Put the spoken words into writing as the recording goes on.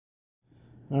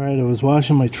Alright, I was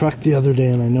washing my truck the other day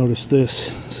and I noticed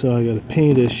this, so I got a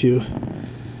paint issue.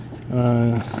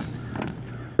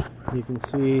 You can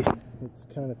see it's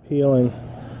kind of peeling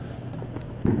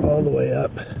all the way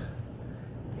up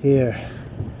here.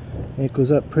 It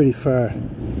goes up pretty far.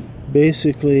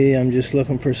 Basically, I'm just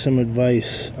looking for some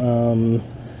advice.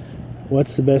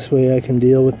 What's the best way I can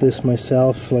deal with this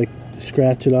myself? Like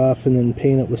scratch it off and then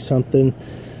paint it with something.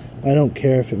 I don't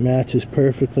care if it matches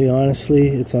perfectly, honestly.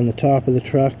 It's on the top of the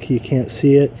truck, you can't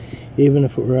see it. Even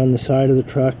if it were on the side of the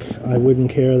truck, I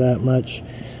wouldn't care that much.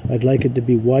 I'd like it to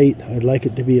be white. I'd like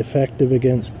it to be effective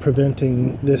against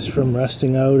preventing this from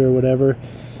rusting out or whatever.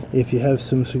 If you have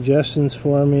some suggestions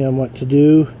for me on what to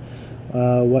do,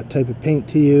 what type of paint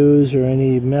to use, or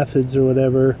any methods or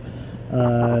whatever,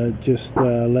 just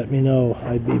let me know.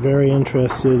 I'd be very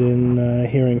interested in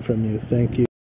hearing from you. Thank you.